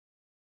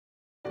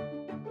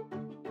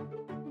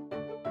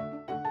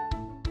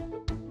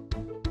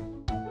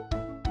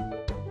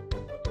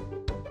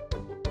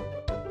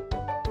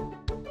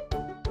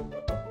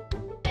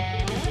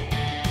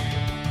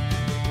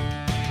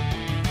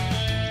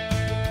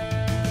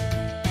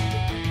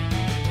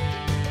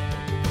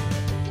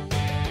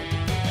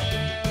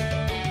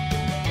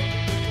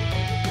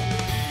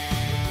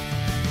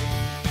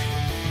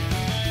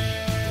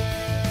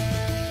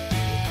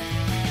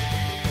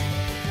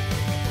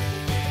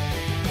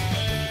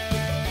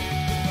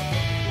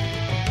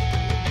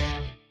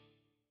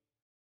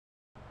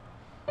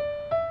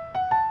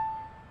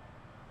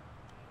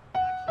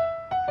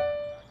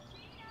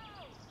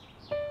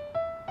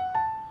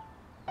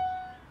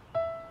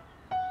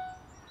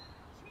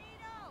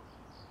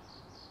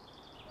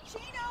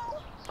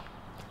Chino!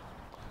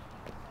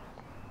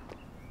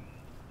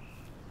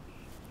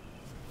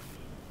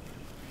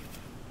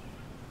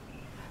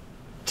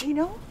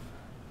 Chino?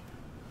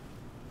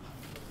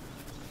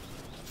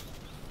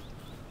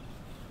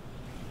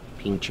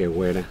 Pinche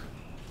güera.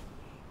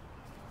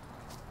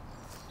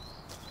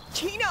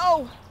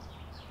 Chino!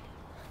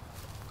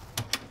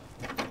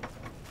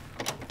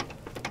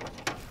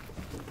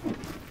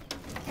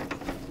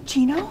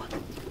 Chino?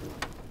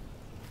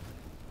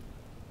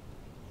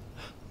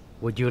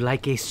 Would you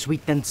like a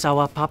sweet and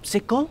sour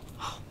popsicle?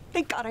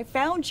 Thank God I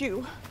found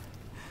you.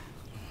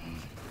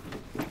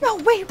 No,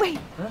 wait.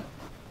 Huh?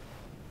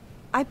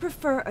 I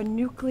prefer a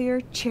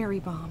nuclear cherry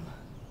bomb.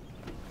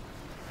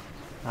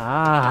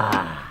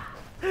 Ah,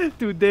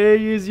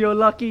 today is your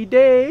lucky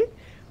day.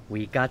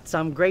 We got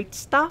some great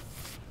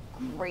stuff.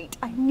 Great,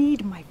 I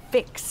need my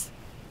fix.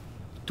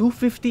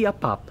 $2.50 a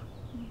pop.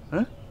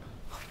 Huh?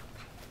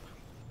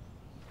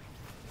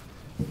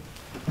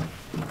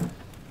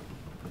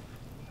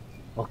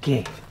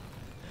 Okay,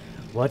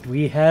 what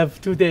we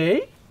have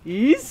today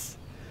is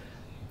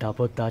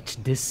double Dutch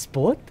this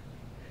sport,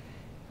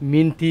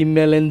 minty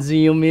melon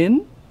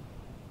zoom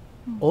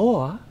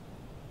or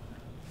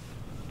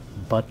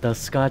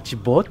butterscotch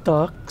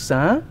Botox,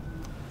 huh?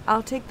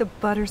 I'll take the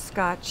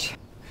butterscotch.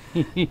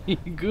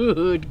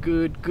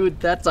 Good.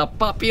 That's a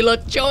popular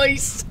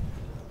choice.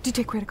 Do you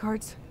take credit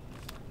cards?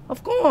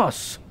 Of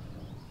course.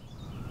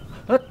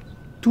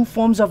 2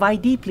 forms of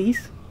ID,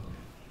 please.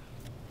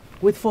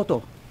 With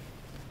photo.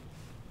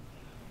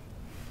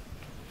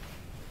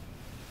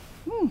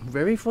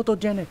 Very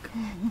photogenic.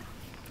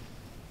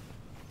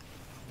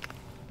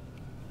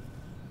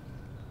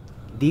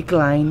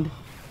 Declined.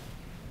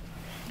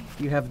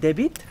 You have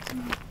debit?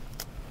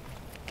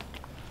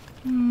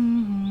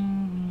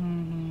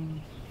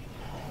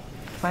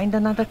 Find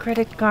another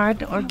credit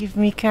card or give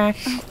me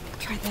cash.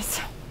 Try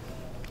this.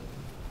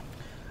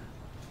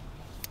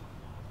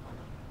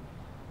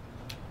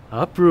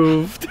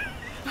 Approved.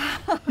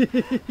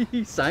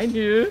 Sign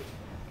here.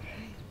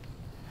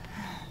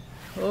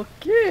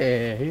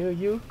 Okay, here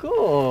you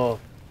go.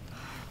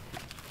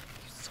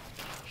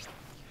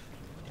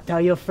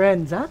 Tell your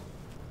friends, huh?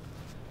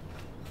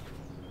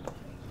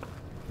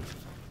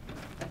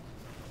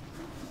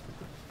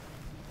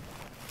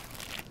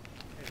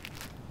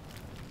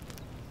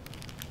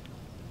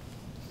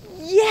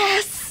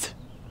 Yes!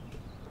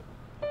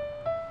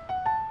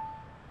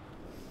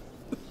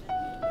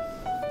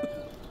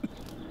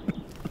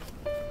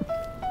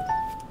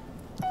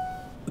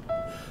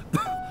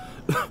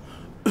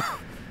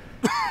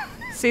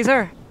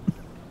 Caesar.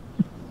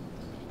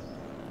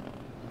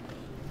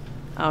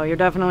 Oh, you're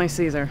definitely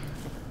Caesar.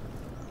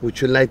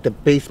 Would you like the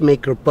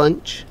pacemaker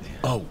punch?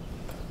 Oh,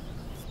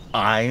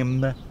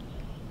 I'm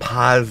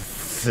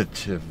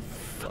positive.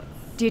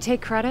 Do you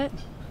take credit?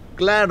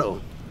 Claro.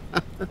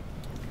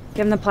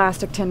 Give him the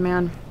plastic tin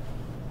man.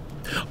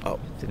 Oh,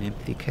 it's an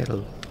empty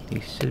kettle. He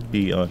should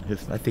be on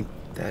his. I think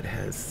I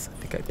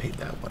paid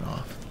that one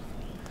off.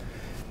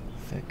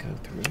 Does that go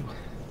through?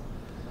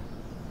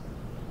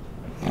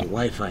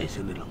 Wi-Fi is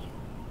a little.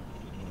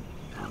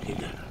 Okay,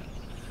 good.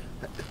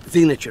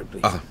 Signature,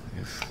 please. Oh,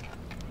 yes.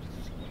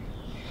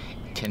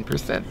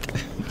 10%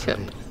 tip.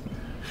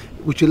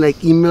 Would you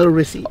like email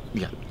receipt?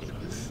 Yeah.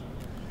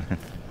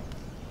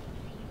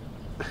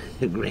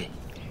 Great.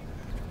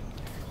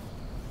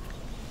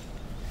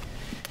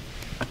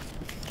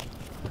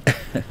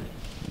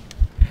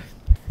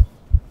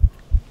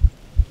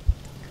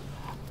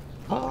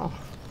 Oh.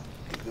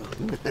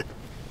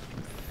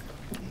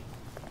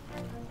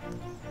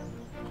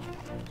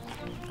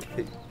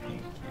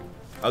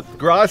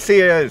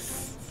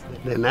 Gracias.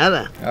 De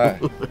nada.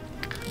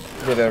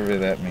 Whatever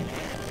that means.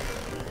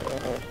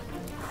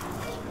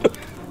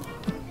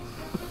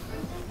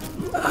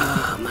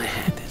 My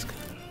hand is good.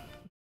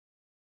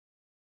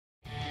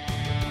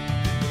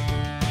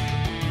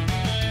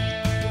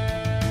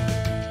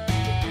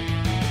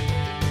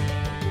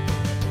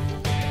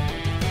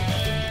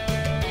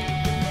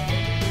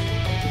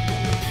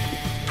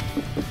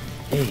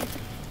 Hey,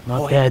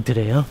 not bad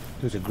today, huh?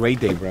 It was a great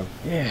day, bro.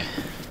 Yeah.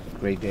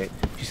 Great day.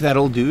 You see that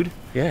old dude?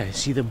 Yeah,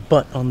 see the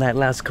butt on that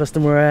last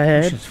customer I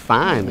had? She's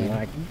fine, man.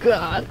 My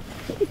God.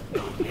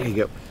 There you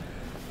go.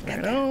 I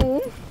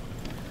know.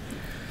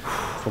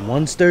 From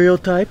one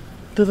stereotype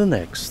to the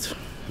next.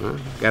 Well,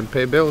 gotta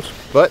pay bills.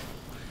 But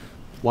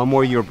one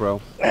more year,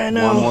 bro. I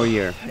know. One more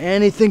year.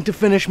 Anything to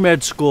finish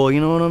med school,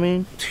 you know what I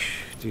mean?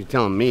 You're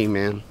telling me,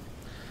 man.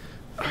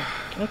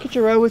 Can I catch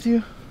a ride with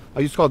you?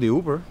 I'll just call the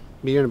Uber.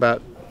 Be here in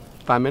about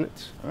 5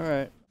 minutes. All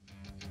right.